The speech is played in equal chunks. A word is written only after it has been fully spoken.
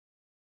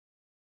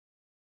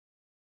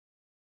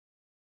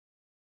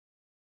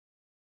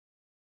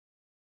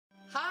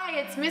Hi,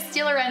 it's Miss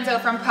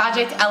DiLorenzo from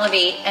Project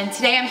Elevate, and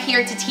today I'm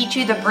here to teach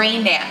you the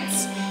brain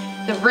dance.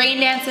 The brain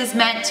dance is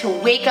meant to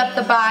wake up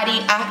the body,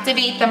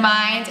 activate the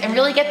mind, and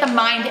really get the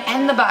mind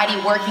and the body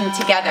working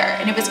together.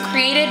 And it was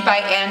created by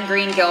Anne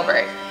Green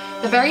Gilbert.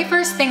 The very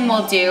first thing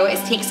we'll do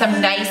is take some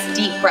nice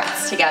deep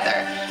breaths together.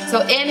 So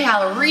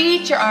inhale,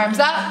 reach your arms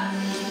up.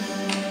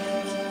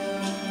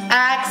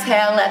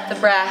 Exhale, let the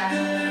breath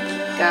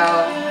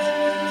go.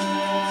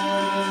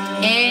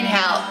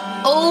 Inhale.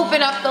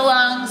 Open up the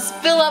lungs,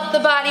 fill up the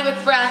body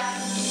with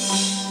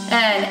breath,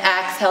 and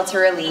exhale to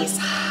release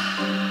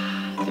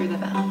through the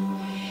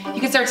mouth.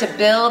 You can start to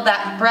build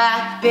that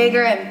breath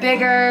bigger and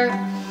bigger.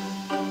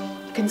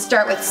 You can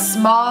start with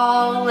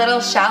small, little,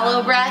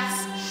 shallow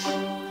breaths.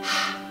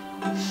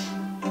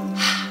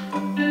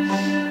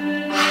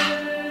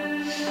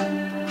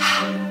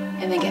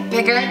 And then get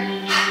bigger.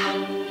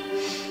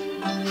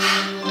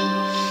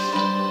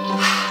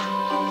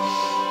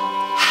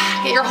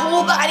 Get your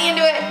whole body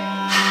into it.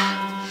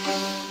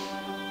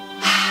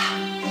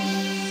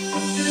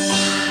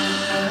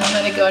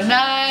 Let it go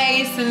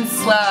nice and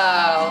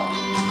slow.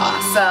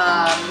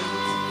 Awesome.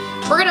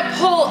 We're gonna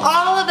pull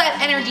all of that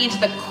energy into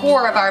the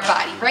core of our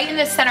body, right in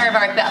the center of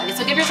our belly.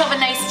 So give yourself a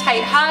nice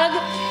tight hug,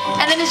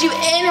 and then as you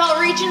inhale,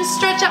 reach and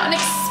stretch out and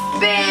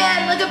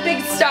expand like a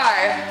big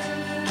star.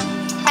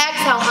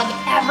 Exhale, hug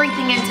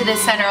everything into the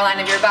center line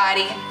of your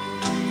body.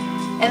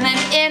 And then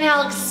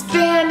inhale,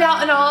 expand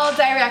out in all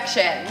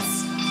directions.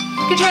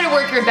 You can try to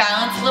work your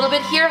balance a little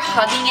bit here,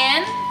 hugging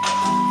in.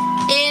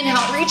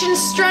 Inhale, reach and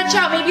stretch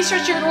out. Maybe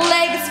stretch your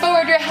legs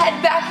forward, your head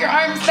back, your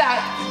arms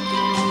back.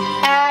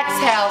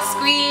 Exhale,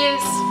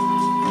 squeeze.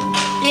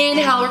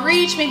 Inhale,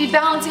 reach, maybe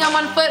balancing on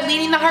one foot,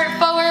 leaning the heart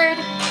forward.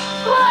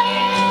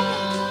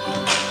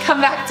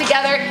 Come back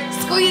together,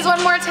 squeeze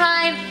one more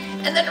time,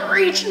 and then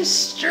reach and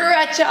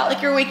stretch out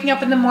like you're waking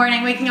up in the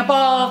morning, waking up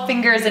all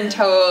fingers and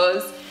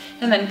toes,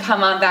 and then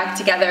come on back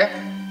together.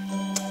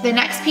 The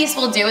next piece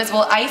we'll do is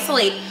we'll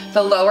isolate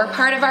the lower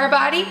part of our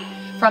body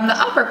from the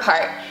upper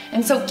part.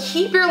 And so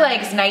keep your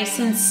legs nice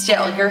and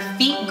still, your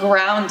feet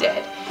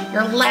grounded,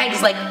 your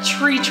legs like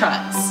tree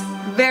trunks,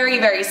 very,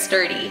 very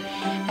sturdy.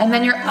 And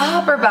then your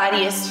upper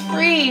body is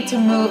free to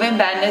move and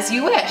bend as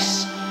you wish.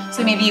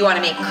 So maybe you want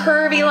to make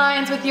curvy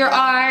lines with your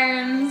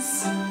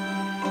arms.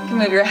 You can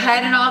move your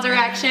head in all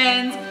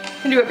directions.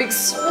 You can do a big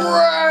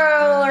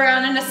swirl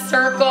around in a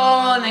circle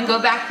and then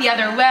go back the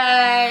other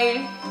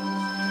way.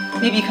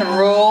 Maybe you can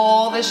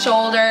roll the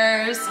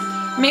shoulders.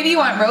 Maybe you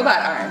want robot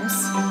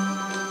arms.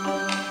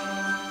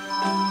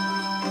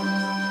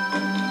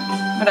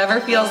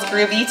 Whatever feels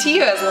groovy to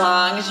you, as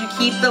long as you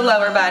keep the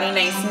lower body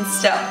nice and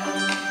still.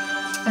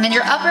 And then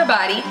your upper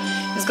body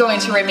is going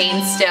to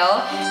remain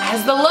still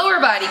as the lower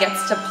body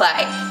gets to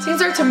play. So you can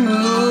start to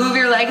move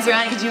your legs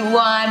around. You can do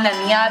one, then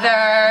the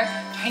other.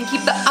 Try and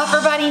keep the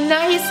upper body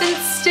nice and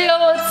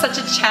still. It's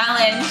such a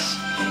challenge,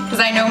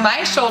 because I know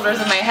my shoulders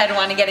and my head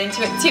want to get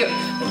into it too.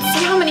 But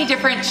see how many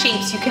different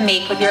shapes you can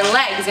make with your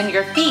legs and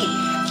your feet,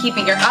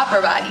 keeping your upper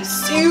body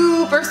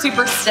super,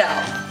 super still.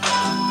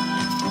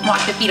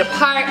 Walk the feet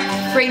apart,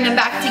 bring them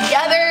back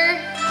together.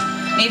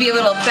 Maybe a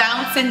little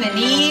bounce in the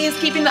knees,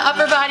 keeping the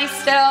upper body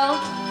still.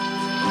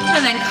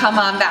 And then come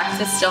on back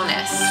to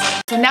stillness.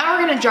 So now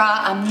we're gonna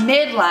draw a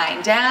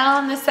midline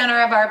down the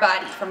center of our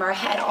body, from our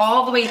head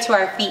all the way to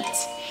our feet.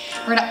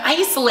 We're gonna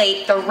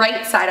isolate the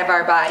right side of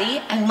our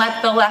body and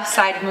let the left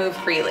side move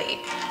freely.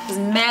 There's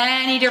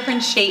many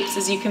different shapes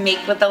as you can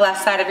make with the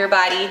left side of your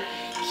body,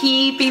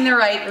 keeping the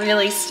right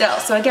really still.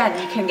 So again,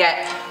 you can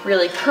get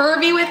really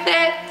curvy with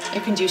it. You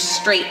can do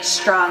straight,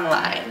 strong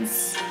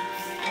lines.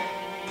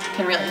 You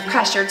can really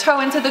press your toe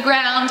into the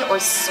ground or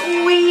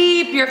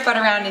sweep your foot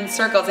around in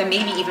circles and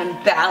maybe even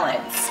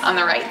balance on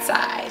the right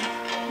side.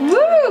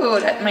 Woo,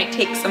 that might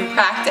take some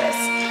practice.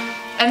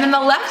 And then the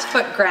left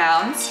foot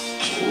grounds,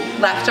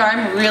 left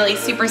arm really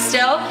super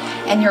still,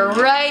 and your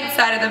right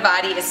side of the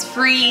body is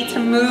free to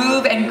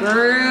move and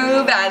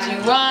groove as you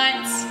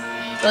want.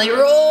 Really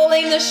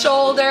rolling the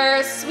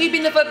shoulders,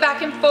 sweeping the foot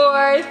back and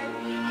forth,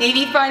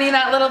 maybe finding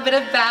that little bit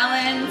of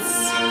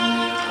balance.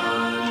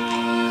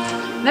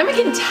 And then we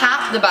can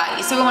tap the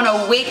body. So we want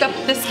to wake up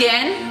the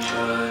skin.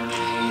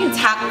 You can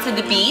tap to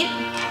the beat.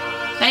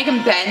 Now you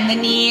can bend the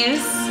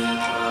knees.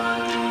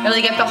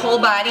 Really get the whole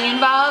body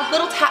involved.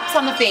 Little taps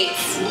on the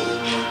face.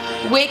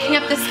 Waking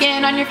up the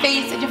skin on your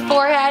face and your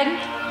forehead.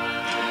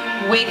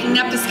 Waking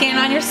up the skin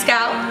on your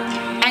scalp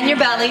and your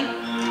belly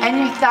and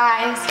your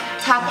thighs.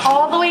 Tap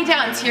all the way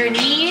down to your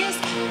knees,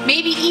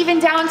 maybe even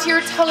down to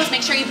your toes.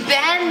 Make sure you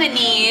bend the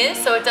knees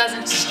so it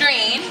doesn't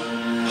strain.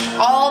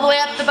 All the way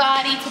up the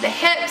body to the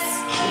hips,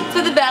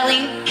 to the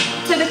belly,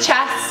 to the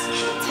chest,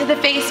 to the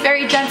face,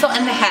 very gentle,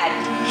 and the head.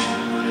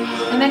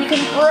 And then you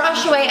can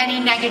brush away any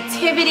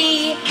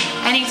negativity,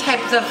 any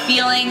types of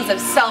feelings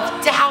of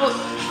self-doubt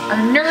or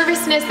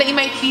nervousness that you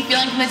might be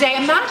feeling from the day.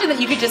 Imagine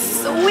that you could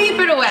just sweep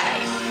it away.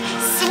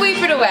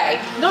 Sweep it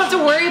away. You don't have to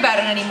worry about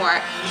it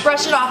anymore.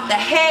 Brush it off the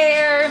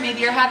hair.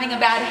 Maybe you're having a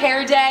bad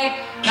hair day.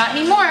 Not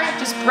anymore.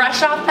 Just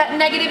brush off that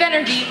negative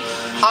energy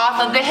off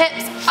of the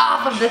hips,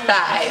 off of the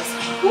thighs.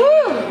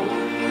 Woo!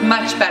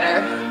 Much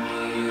better.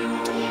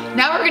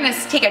 Now we're gonna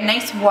take a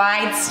nice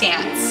wide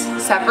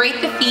stance.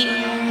 Separate the feet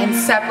and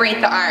separate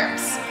the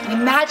arms.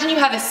 And imagine you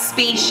have a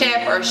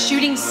spaceship or a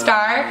shooting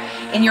star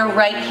in your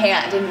right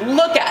hand, and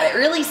look at it,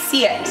 really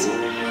see it.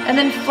 And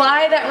then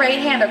fly that right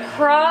hand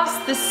across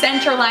the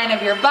center line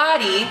of your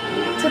body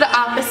to the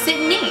opposite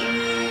knee.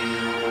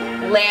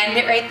 Land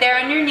it right there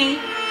on your knee.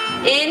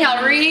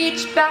 Inhale,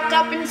 reach back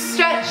up and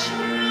stretch.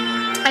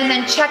 And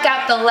then check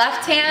out the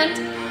left hand.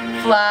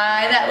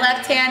 Fly that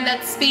left hand,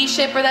 that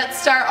spaceship or that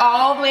star,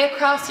 all the way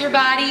across your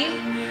body.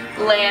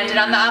 Land it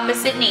on the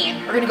opposite knee.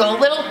 We're gonna go a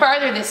little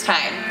farther this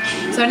time.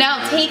 So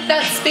now take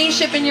that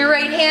spaceship in your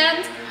right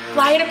hand,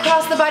 fly it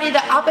across the body,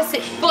 the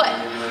opposite foot.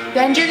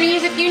 Bend your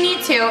knees if you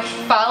need to.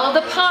 Follow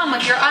the palm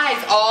with your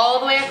eyes all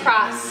the way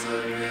across.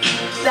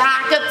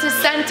 Back up to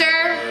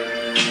center,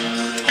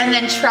 and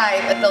then try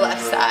it with the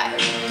left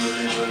side.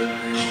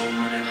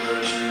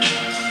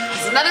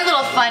 Another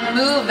little fun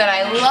move that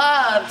I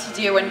love to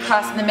do when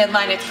crossing the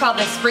midline, it's called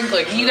the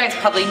sprinkler. You guys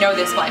probably know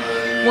this one.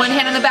 One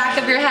hand on the back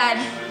of your head,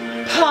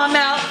 palm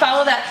out,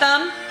 follow that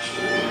thumb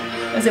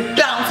as it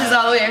bounces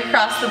all the way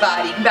across the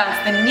body. You can bounce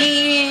the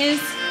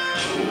knees,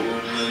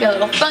 get a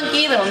little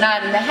funky, little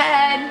nod in the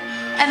head,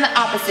 and the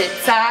opposite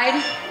side.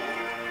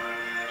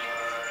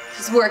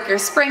 Just work your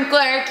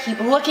sprinkler, keep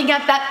looking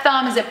at that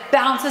thumb as it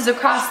bounces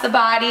across the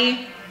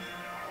body.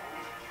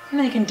 And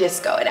then you can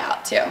disco it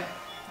out too.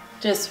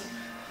 Just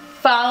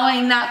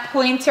following that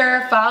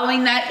pointer,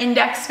 following that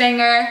index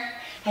finger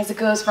as it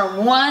goes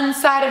from one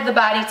side of the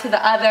body to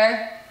the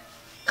other.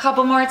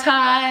 Couple more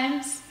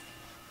times.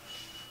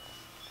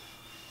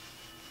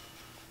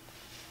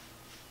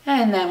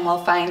 And then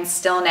we'll find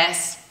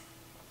stillness.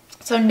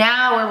 So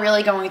now we're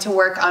really going to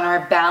work on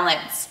our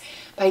balance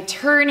by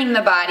turning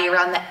the body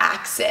around the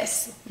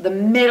axis, the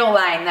middle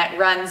line that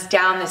runs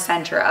down the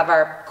center of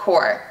our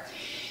core.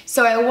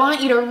 So I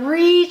want you to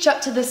reach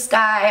up to the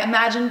sky.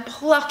 Imagine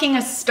plucking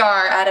a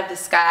star out of the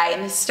sky,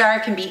 and the star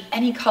can be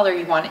any color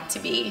you want it to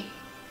be.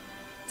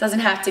 It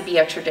doesn't have to be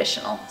a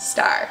traditional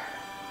star.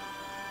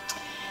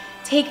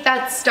 Take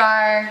that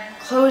star,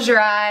 close your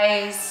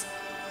eyes,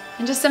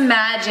 and just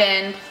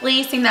imagine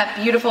placing that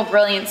beautiful,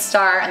 brilliant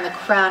star on the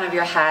crown of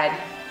your head.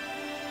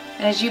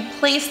 And as you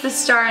place the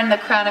star in the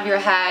crown of your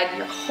head,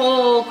 your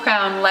whole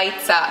crown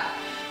lights up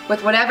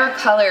with whatever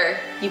color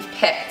you've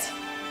picked.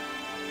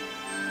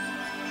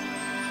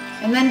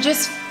 And then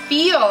just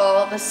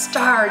feel the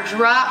star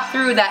drop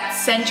through that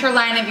center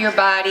line of your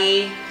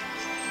body,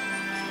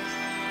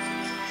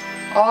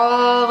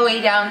 all the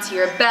way down to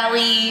your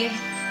belly,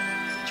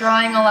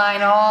 drawing a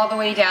line all the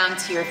way down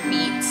to your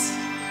feet.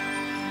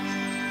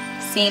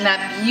 Seeing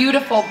that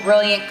beautiful,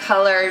 brilliant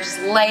color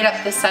just light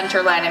up the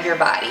center line of your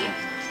body.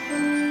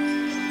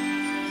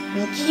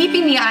 And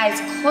keeping the eyes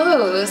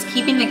closed,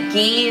 keeping the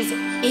gaze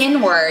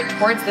inward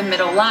towards the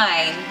middle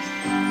line,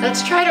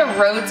 let's try to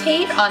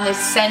rotate on the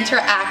center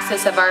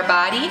axis of our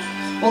body.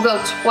 We'll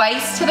go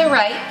twice to the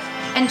right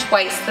and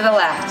twice to the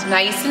left,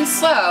 nice and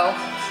slow,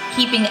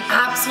 keeping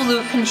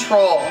absolute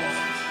control.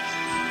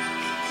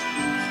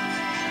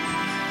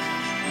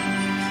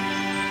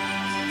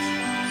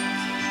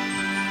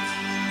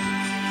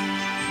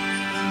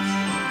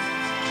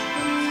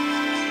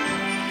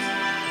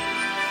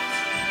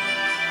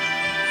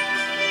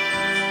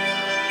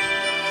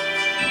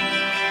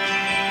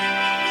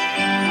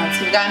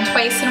 We've gone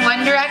twice in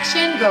one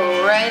direction,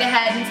 go right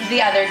ahead into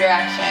the other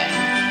direction.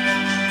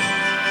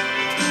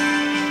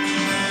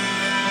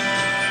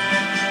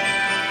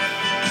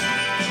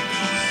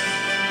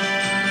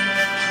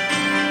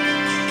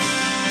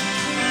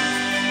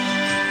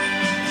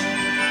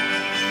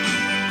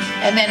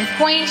 And then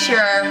point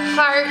your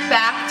heart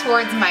back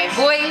towards my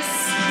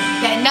voice.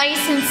 Get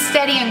nice and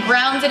steady and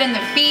grounded in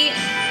the feet.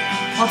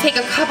 We'll take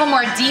a couple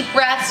more deep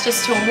breaths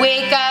just to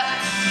wake up.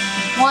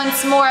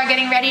 Once more,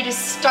 getting ready to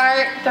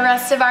start the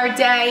rest of our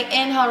day.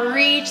 Inhale,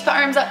 reach the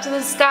arms up to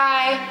the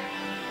sky.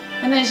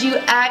 And as you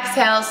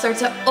exhale, start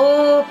to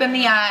open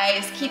the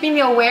eyes, keeping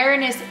the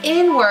awareness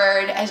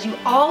inward as you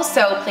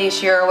also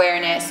place your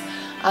awareness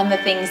on the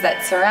things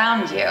that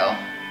surround you.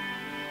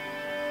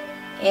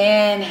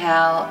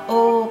 Inhale,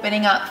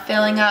 opening up,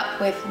 filling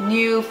up with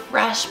new,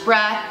 fresh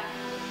breath.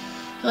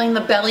 Feeling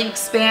the belly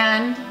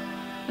expand.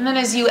 And then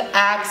as you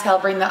exhale,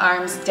 bring the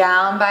arms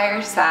down by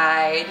your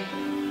side.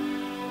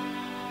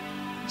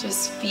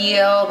 Just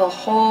feel the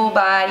whole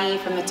body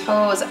from the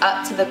toes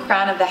up to the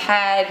crown of the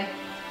head,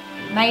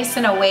 nice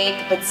and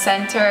awake but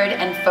centered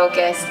and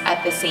focused at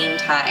the same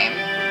time.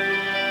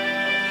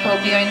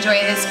 Hope you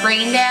enjoy this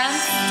brain dance.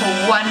 It's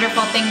a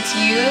wonderful thing to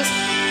use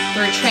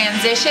through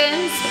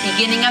transitions, the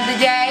beginning of the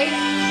day,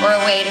 or a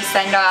way to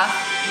send off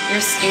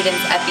your students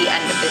at the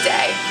end of the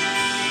day.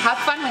 Have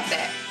fun with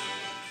it.